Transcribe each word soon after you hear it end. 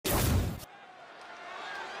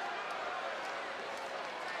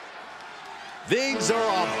Things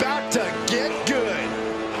are about to get good.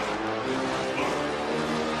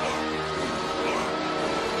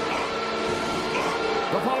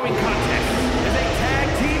 The following contest is a tag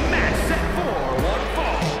team match set for one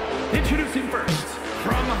fall. Introducing first,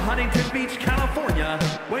 from Huntington Beach, California,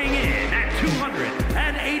 weighing in at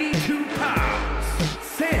 282 pounds,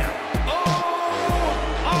 Samoa.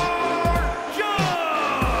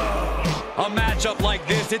 A matchup like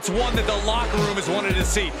this, it's one that the locker room has wanted to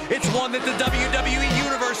see. It's one that the WWE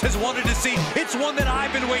Universe has wanted to see. It's one that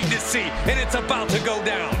I've been waiting to see, and it's about to go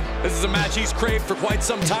down. This is a match he's craved for quite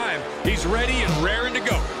some time. He's ready and raring to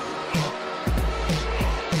go.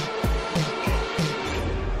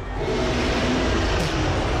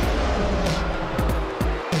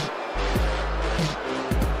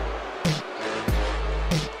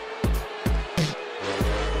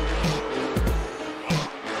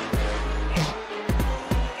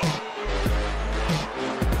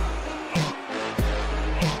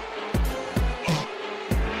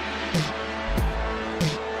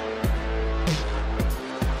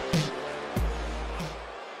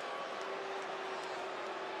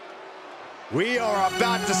 We are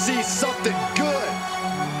about to see something good.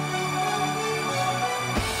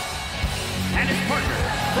 And his partner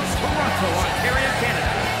from Toronto, Ontario,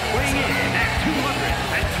 Canada, weighing in at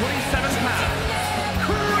 227 pounds,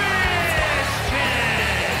 Christian!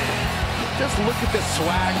 Just look at the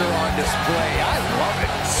swagger on display. I love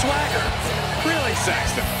it. Swagger. Really,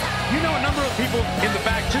 Saxton? You know a number of people in the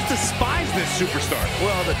back just despise this superstar.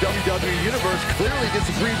 Well, the WWE Universe clearly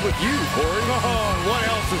disagrees with you, Corey. Oh, what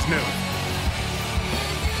else is new?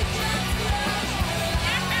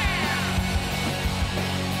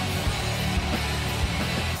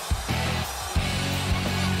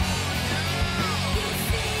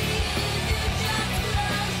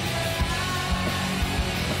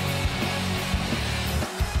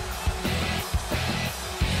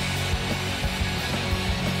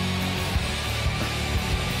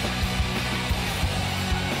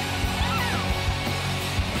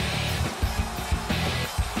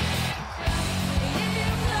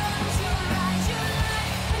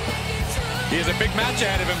 He has a big match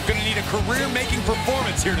ahead of him. Going to need a career-making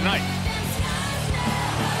performance here tonight.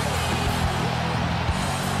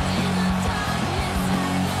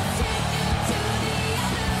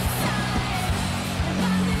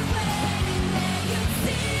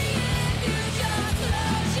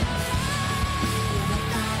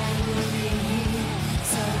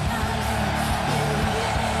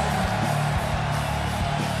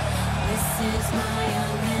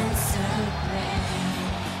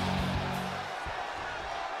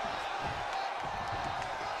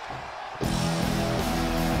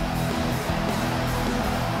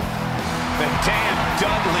 The damn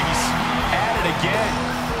Dudleys at it again.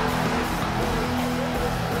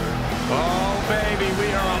 Oh, baby, we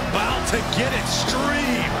are about to get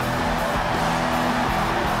extreme.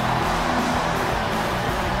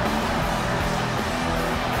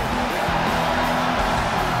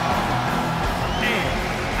 And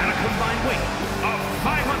at a combined weight of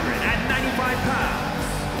 595 pounds,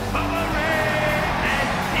 Samoa and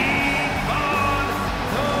Devon,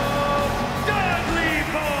 the Dudley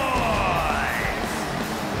Boyz.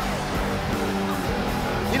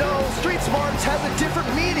 You know, street smarts has a different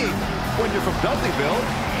meaning when you're from Dudleyville.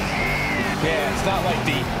 Yeah, it's not like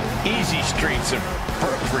the easy streets of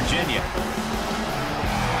Virginia.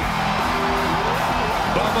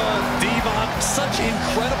 Bubba, Devon, such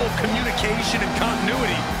incredible communication and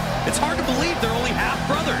continuity. It's hard to believe they're only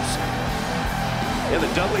half-brothers. Yeah, the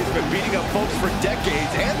Dudleys have been beating up folks for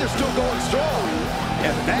decades, and they're still going strong.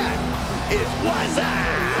 And that is what's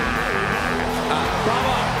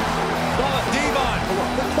Bubba, Devon.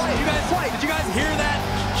 Quiet, You guys, quiet. did you guys hear that?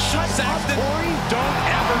 Shut Saxton, up, Corey. don't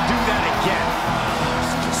ever do that again.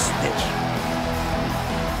 Such a snitch.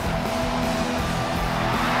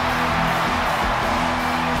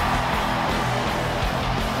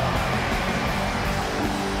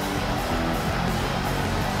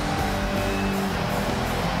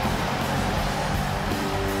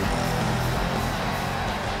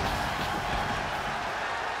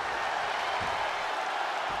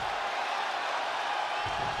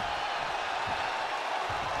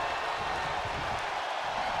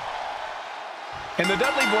 And the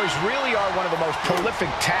Dudley Boyz really are one of the most prolific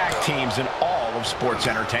tag teams in all of sports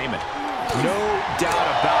entertainment. No doubt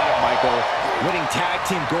about it, Michael. Winning tag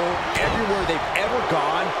team gold everywhere they've ever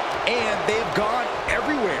gone, and they've gone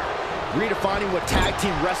everywhere. Redefining what tag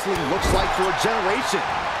team wrestling looks like for a generation.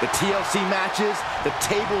 The TLC matches, the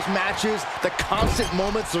tables matches, the constant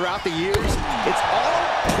moments throughout the years. It's all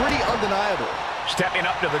pretty undeniable. Stepping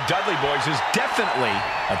up to the Dudley Boyz is definitely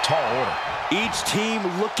a tall order. Each team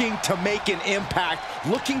looking to make an impact,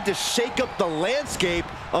 looking to shake up the landscape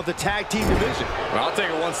of the tag team division. Well, I'll take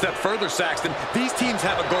it one step further, Saxton. These teams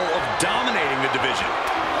have a goal of dominating the division.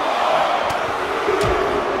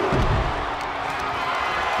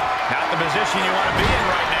 Not the position you want to be in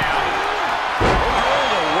right now.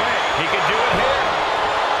 Rolled away. He could do it here.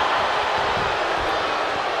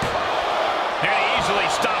 And he easily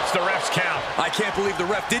stops the ref's count. I can't believe the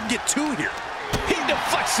ref didn't get two here. He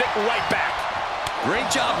deflects it right back. Great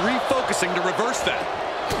job refocusing to reverse that.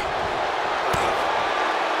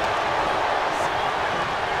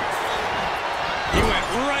 He went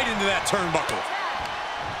right into that turnbuckle.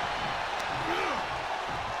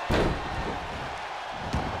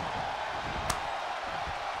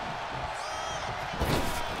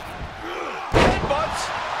 Headbutts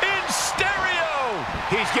in stereo.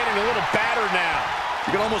 He's getting a little battered now.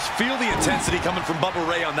 You can almost feel the intensity coming from Bubba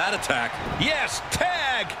Ray on that attack. Yes,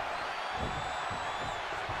 tag.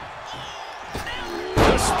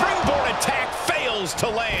 The springboard attack fails to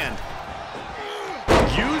land.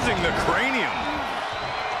 Using the cranium.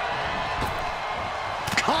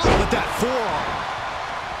 Caught with that forearm.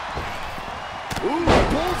 Ooh,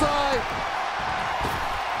 bullseye.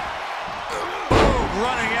 Boom,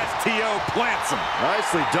 running STO plants him.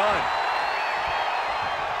 Nicely done.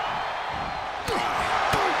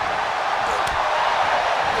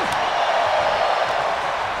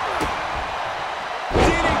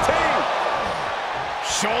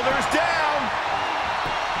 Shoulders down.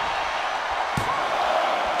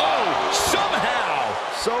 Oh, somehow.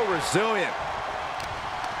 So resilient.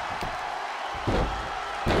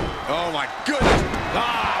 Oh, my goodness.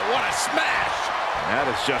 Ah, what a smash. That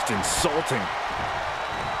is just insulting.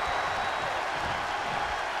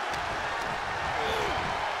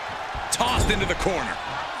 Tossed into the corner.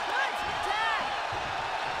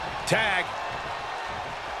 Tag.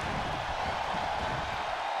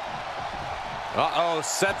 Uh-oh,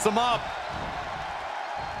 sets him up.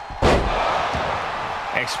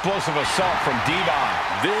 Explosive assault from Devon.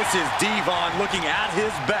 This is Devon looking at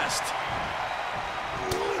his best.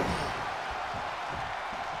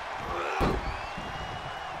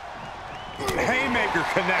 Haymaker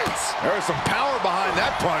connects. There's some power behind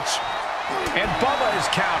that punch. And Bubba is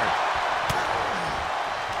countered.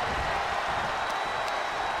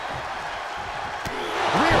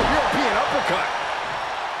 Rear European uppercut.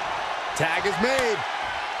 Tag is made.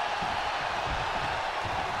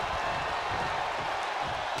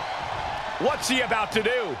 What's he about to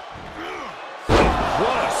do?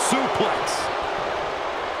 What a suplex.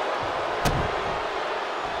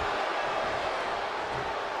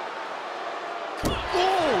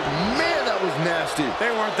 Oh, man, that was nasty.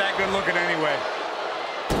 They weren't that good looking anyway.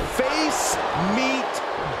 Face meet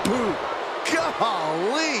boot.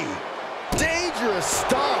 Golly. Dangerous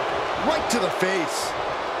stomp right to the face.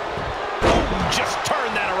 Just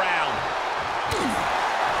turn that around.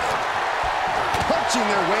 Punching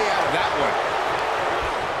their way out of that one.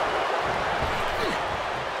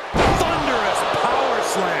 Thunderous power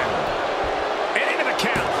slam. And into the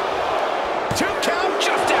count. 2 count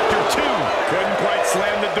just after 2. Couldn't quite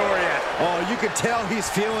slam the door yet. Oh, you can tell he's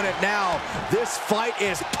feeling it now. This fight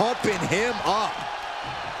is pumping him up.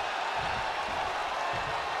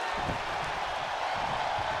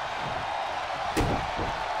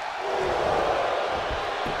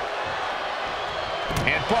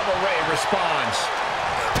 And Bubba Ray responds.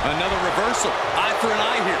 Another reversal. Eye for an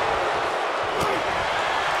eye here.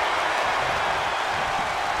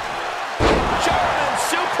 German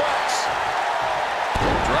suplex.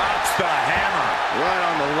 Drops the hammer. Right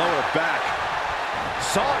on the lower back.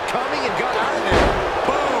 Saw it coming and got out of there.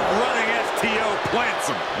 Boom, running STO plants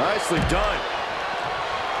him. Nicely done.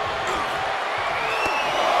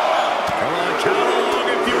 Come on, count along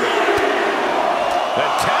if you want. The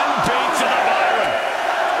 10 beats of the Byron.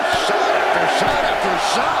 Shot after shot after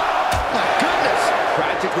shot. My goodness.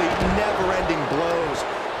 Practically never-ending blows.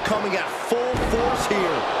 Coming at full force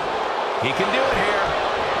here. He can do it here.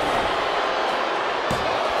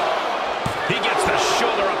 He gets the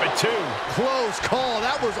shoulder up at 2. Close call.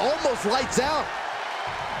 That was almost lights out.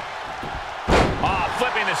 Ah,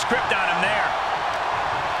 flipping the script on him there.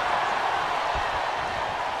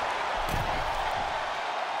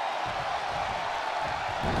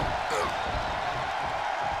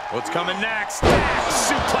 What's coming next?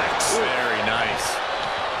 Suplex. Very nice.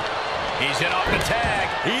 He's in off the tag.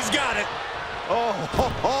 He's got it. Oh, ho,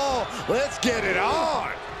 ho. Let's get it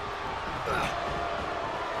on.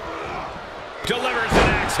 Delivers an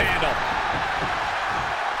axe handle.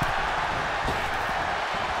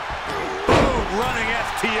 Boom, running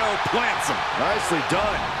STO plants him. Nicely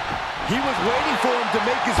done. He was waiting for him to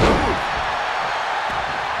make his move.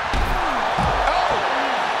 Oh!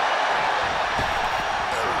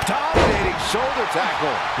 Dominating shoulder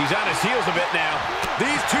tackle. He's on his heels a bit now.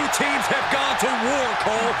 These two teams have gone to war,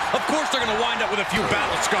 Cole. Of course they're going to wind up with a few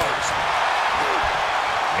battle scars.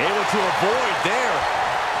 Able to avoid there.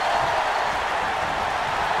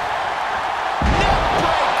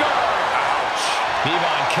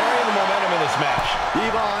 Devon carrying the momentum in this match.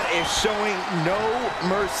 Devon is showing no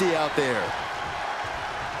mercy out there.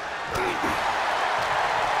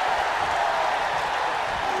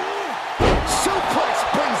 Suplex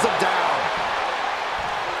brings him down.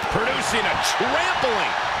 Producing a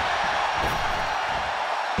trampling.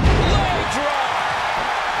 Leg drop.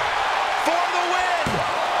 For the win.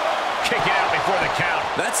 Kicking out before the count.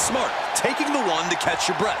 That's smart. Taking the one to catch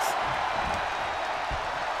your breath.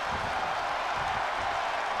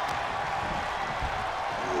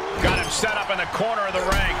 Got him set up in the corner of the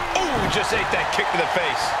ring. Ooh, just ate that kick to the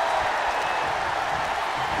face.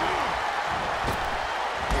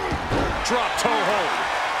 Drop toe hold.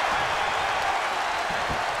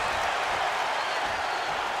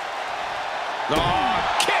 Oh,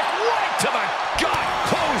 kick right to the gut.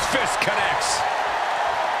 Closed fist connects.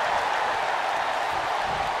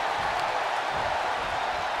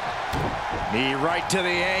 Knee right to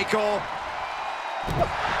the ankle.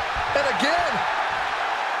 And again.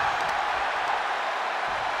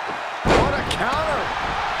 What a counter.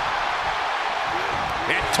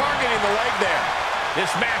 And targeting the leg there.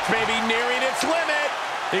 This match may be nearing its limit.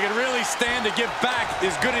 He can really stand to give back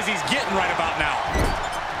as good as he's getting right about now.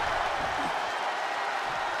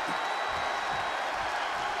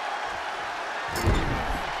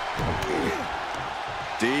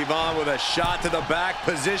 Devon with a shot to the back,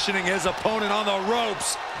 positioning his opponent on the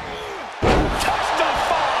ropes.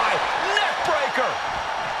 Testify! Neckbreaker!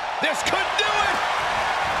 This could do it!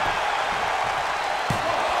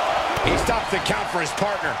 He stops the count for his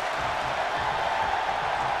partner.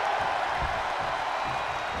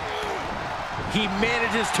 He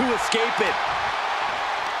manages to escape it.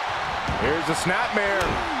 Here's the snapmare,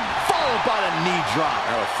 followed by a knee drop.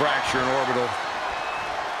 Now a fracture in orbital.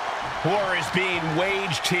 War is being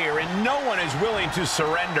waged here, and no one is willing to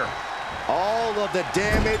surrender. All of the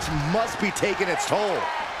damage must be taking its toll.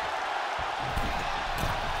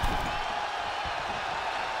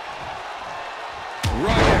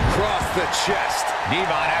 Right across the chest.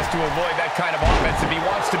 Devon has to avoid that kind of offense if he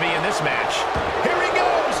wants to be in this match. Here he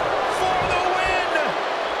goes for the win!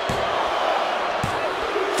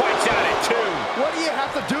 Fights out at 2. What do you have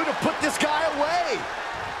to do to put this guy away?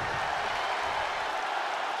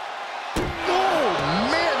 Oh,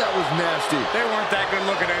 man, that was nasty. They weren't that good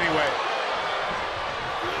looking anyway.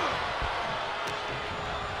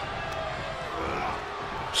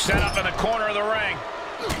 Set up in the corner of the ring.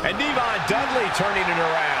 And Dudley turning it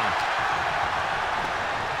around.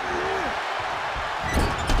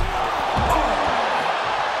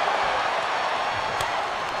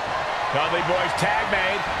 Dudley Boyz tag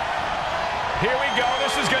made. Here we go.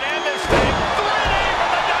 This is going to end this thing. 3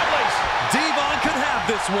 from the Dudleys. Devon could have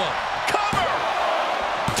this one. Cover.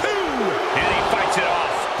 2. And he fights it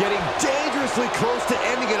off. Getting dangerously close to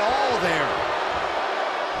ending it all there.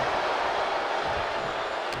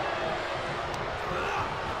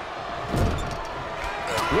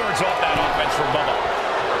 Words off that offense from Bubba.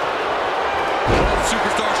 Both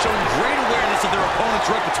superstars showing great awareness of their opponent's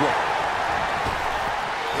repertoire.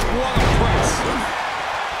 What a press.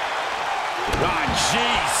 Ah,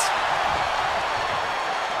 jeez.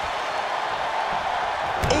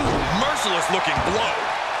 Ooh, merciless looking blow.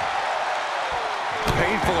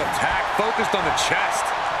 Painful attack focused on the chest.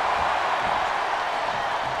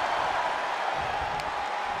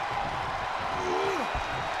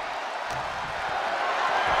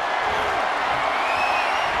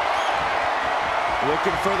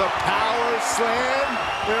 Looking for the power slam.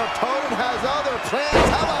 Their opponent has other plans.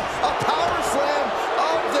 How about a power slam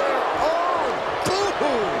of their own?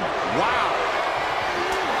 Boom! Wow.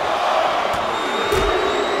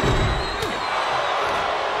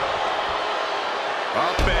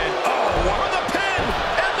 Up and for the pin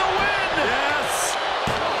and the win. Yes.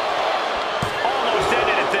 Almost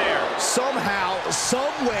ended it there. Somehow,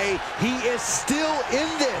 some way, he is still in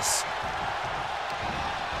this.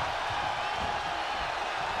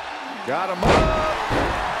 Got him up.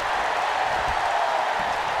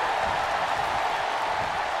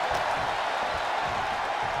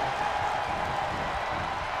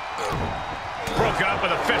 Broken up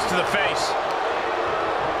with a fist to the face.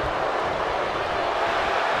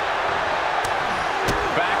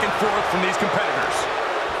 Back and forth from these competitors.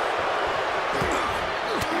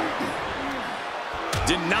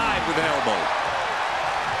 Denied with an elbow.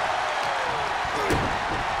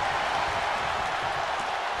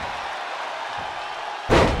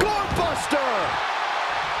 Buster!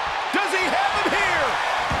 Does he have him here?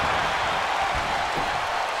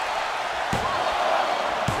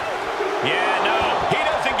 Yeah, no, he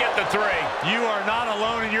doesn't get the 3. You are not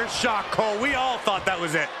alone in your shock, Cole. We all thought that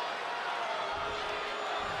was it.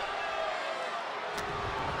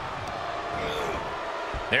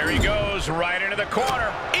 There he goes, right into the corner.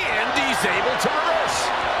 And he's able to reverse.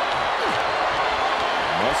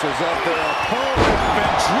 Messes up their opponent.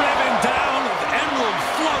 Been driven down with Emerald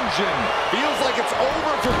Flosion. Feels like it's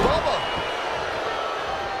over for Bubba.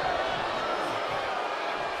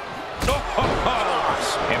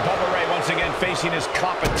 And Bubba Ray once again facing his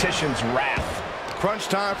competition's wrath. Crunch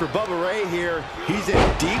time for Bubba Ray here. He's in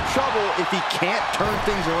deep trouble if he can't turn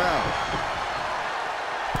things around.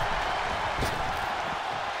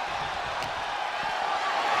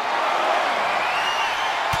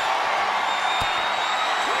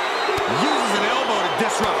 Uses an elbow to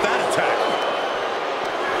disrupt that attack.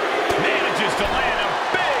 Manages to land a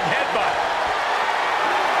big headbutt.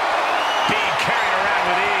 Being carried around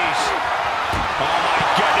with ease. Oh my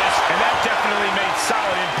goodness. And that definitely made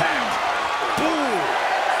solid impact. Ooh.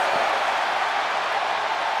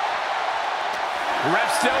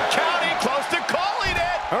 Ref still counting, close to calling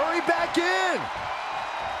it. Hurry back in.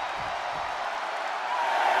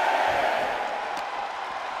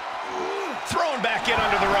 Thrown back in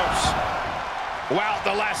under the ropes. Wow, at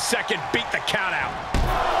the last second beat the count out.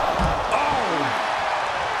 Oh!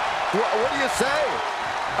 What do you say?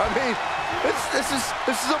 I mean, this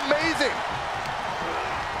is amazing.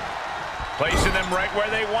 Placing them right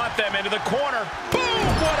where they want them, into the corner. Boom!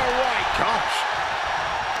 What a right. Gosh.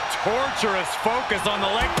 Torturous focus on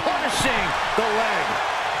the leg, punishing the leg.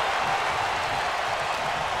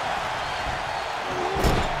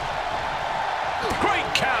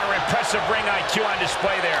 Great counter, impressive ring IQ on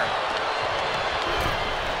display there.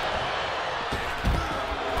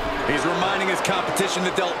 He's reminding his competition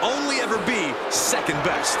that they'll only ever be second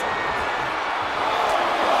best.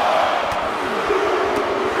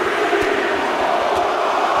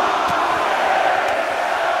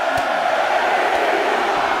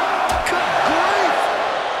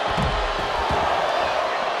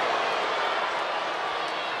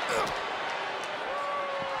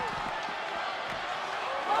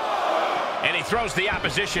 And he throws the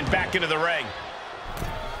opposition back into the ring.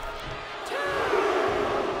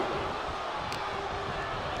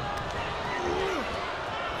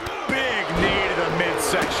 Big knee to the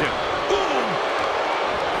midsection. Boom!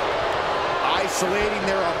 Isolating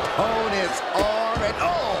their opponent's arm and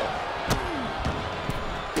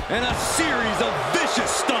And a series of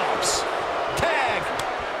vicious stomps. tag!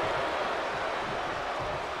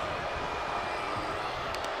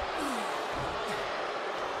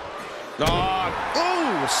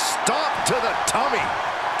 Ooh, stop to the tummy.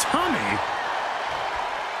 Tummy?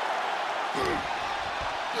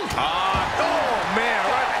 Oh man,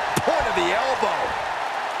 right at the point of the elbow.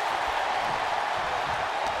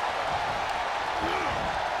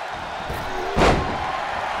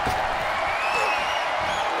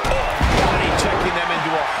 Body checking them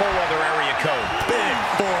into a whole other area code. Big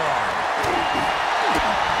forearm.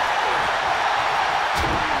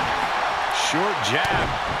 Short jab.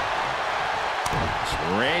 Just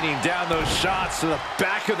raining down those shots to the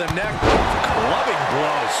back of the neck. Clubbing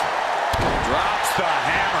blows. Drops the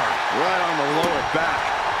hammer. Right on the lower back.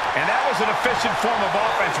 And that was an efficient form of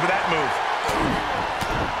offense with that move.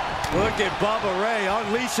 Look at Bubba Ray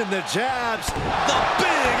unleashing the jabs. The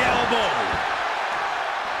big elbow.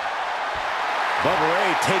 Bubba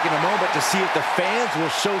Ray taking a moment to see if the fans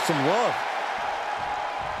will show some love.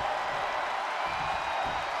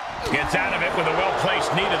 Gets out of it with a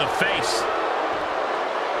well-placed knee to the face.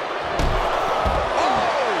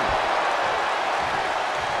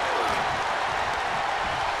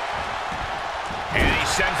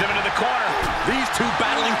 Sends him into the corner. These two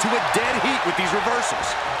battling to a dead heat with these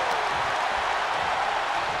reversals.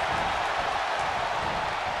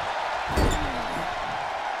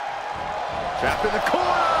 Trapped in the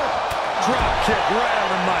corner. Drop kick right on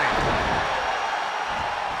the money.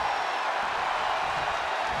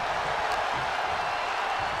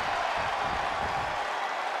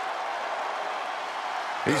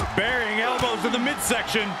 He's burying elbows in the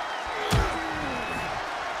midsection.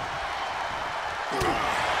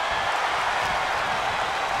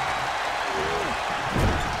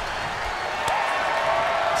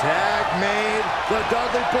 Tag made. The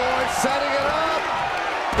Dudley Boyz setting it up.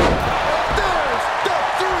 And there's the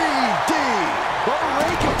 3D. Bubba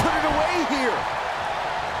Ray can put it away here.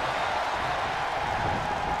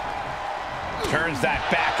 Turns that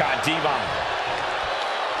back on Devon.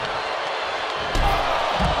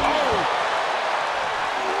 Oh!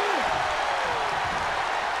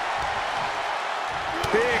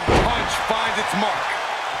 Big punch finds its mark.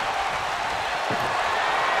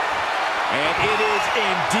 And it is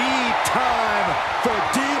indeed time for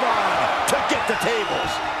Devon to get the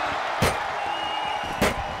tables.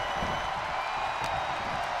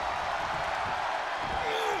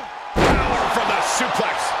 Power from the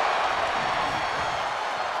suplex.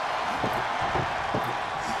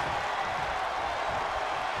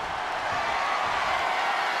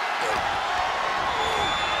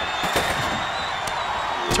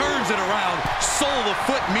 Turns it around. Sole of the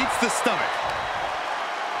foot meets the stomach.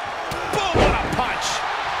 Boom, what a punch.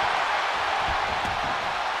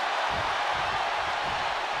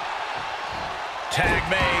 Tag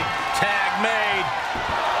made, tag made.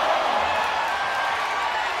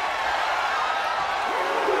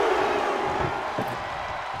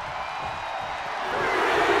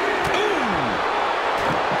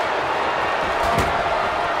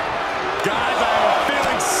 Guys, I have a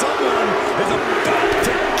feeling someone is about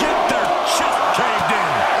to get their chest caved in.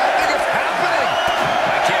 I think it's happening.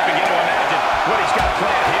 I can't begin to imagine what he's got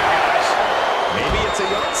planned here, guys. Maybe it's a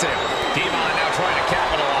yard sale. Devon now trying to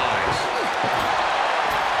capitalize.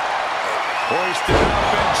 Hoisted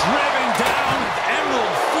up and driven down with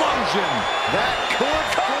Emerald Flunction. That could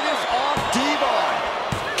finish off Devon.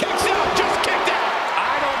 Kicks out, just kicked out.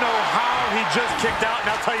 I don't know how he just kicked out,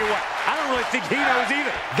 and I'll tell you what, I don't really think he knows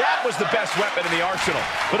either. That was the best weapon in the arsenal,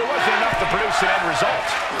 but it wasn't enough to produce an end result.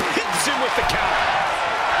 Hits him with the counter.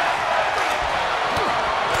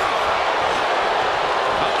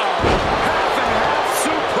 Half and half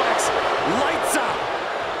suplex, lights out.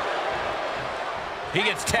 He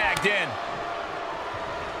gets tagged in.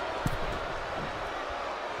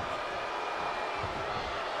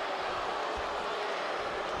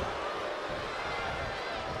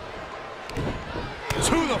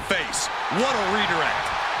 To the face. What a redirect.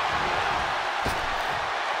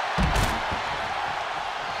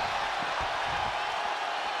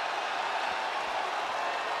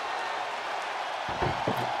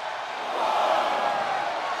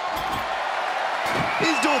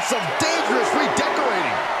 He's doing some dangerous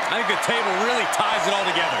redecorating. I think the table really ties it all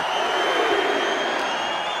together.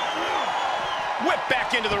 Whip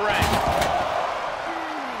back into the ring.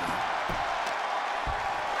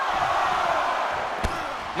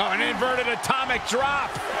 Oh, an inverted atomic drop.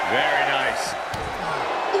 Very nice.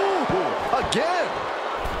 Ooh, again.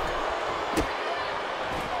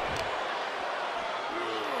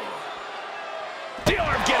 The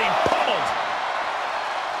arm getting pummeled.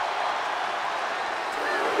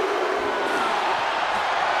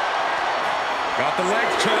 Got the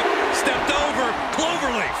legs chopped, stepped over,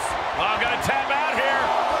 cloverleaf. Oh, I'm gonna tap out here,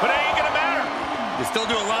 but it ain't gonna matter. You still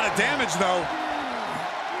do a lot of damage, though.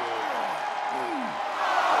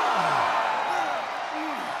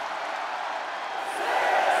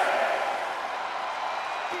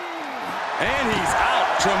 And he's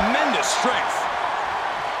out. Tremendous strength.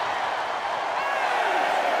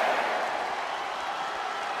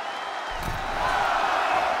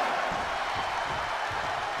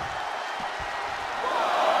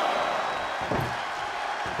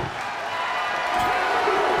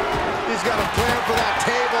 He's got a plan for that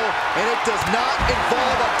table, and it does not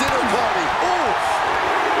involve a dinner party. Ooh.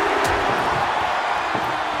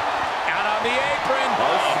 Out on the apron. Oh,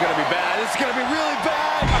 this is going to be bad. This is going to be really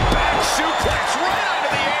bad. A back suplex right onto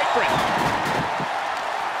the apron.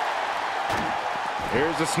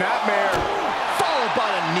 Here's a snapmare, followed by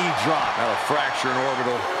a knee drop. That'll fracture an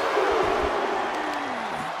orbital.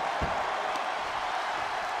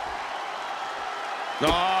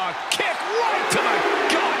 Oh, kick right to the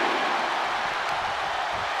gut.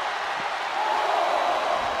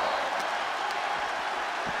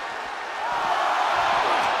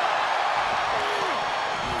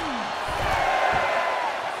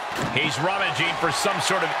 He's rummaging for some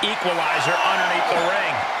sort of equalizer underneath the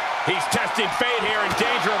ring. He's testing fate here, in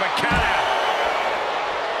danger of a countout.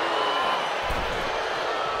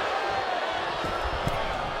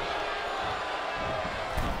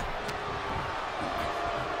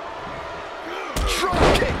 Drop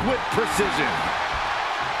kick with precision.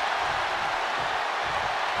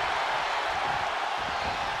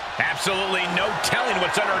 Absolutely no telling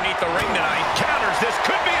what's underneath the ring tonight. Counters, this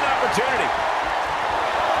could be an opportunity.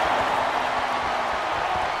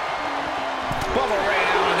 Bubba Ray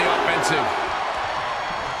now on the offensive.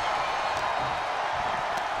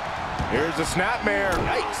 Here's a snapmare.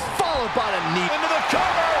 Yikes. Followed by a knee. Into the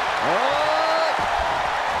cover. Oh!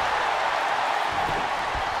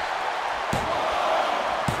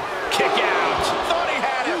 Kick out.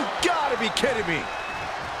 kidding me?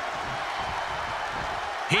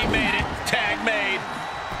 He made it. Tag made.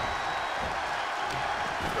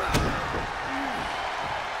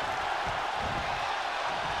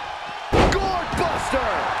 Gourd Buster!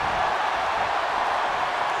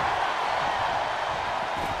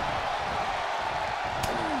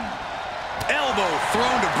 Elbow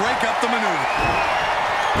thrown to break up the maneuver.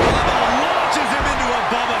 Bubba launches him into a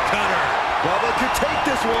Bubba cutter. Bubba could take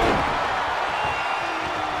this one.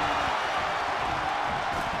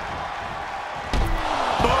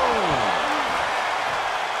 Boom.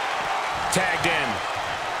 Tagged in.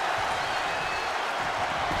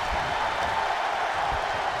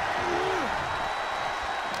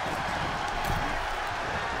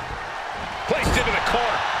 Placed into the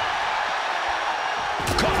corner.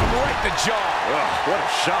 Caught him right in the jaw. Ugh, what a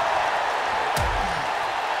shot.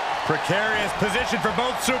 Precarious position for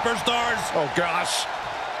both superstars. Oh, gosh.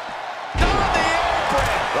 On the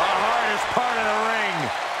apron! The hardest part of the ring.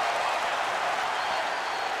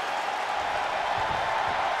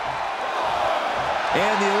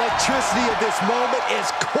 And the electricity of this moment is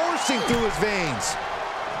coursing through his veins.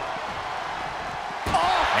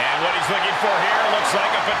 And what he's looking for here looks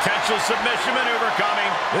like a potential submission maneuver coming.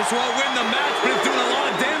 This won't win the match, but it's doing a lot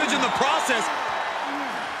of damage in the process.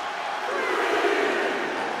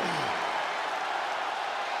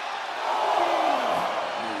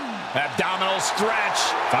 Abdominal stretch.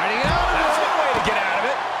 Finding out. That's one way to get out of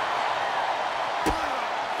it.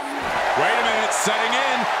 Wait a minute, setting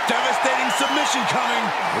in. Devastating submission coming.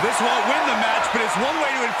 Well, this won't win the match, but it's one way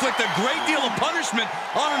to inflict a great deal of punishment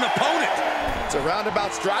on an opponent. It's a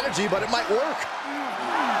roundabout strategy, but it might work.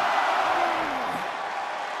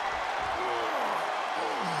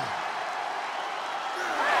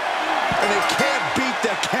 And they can't beat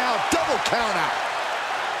the count. Double count out.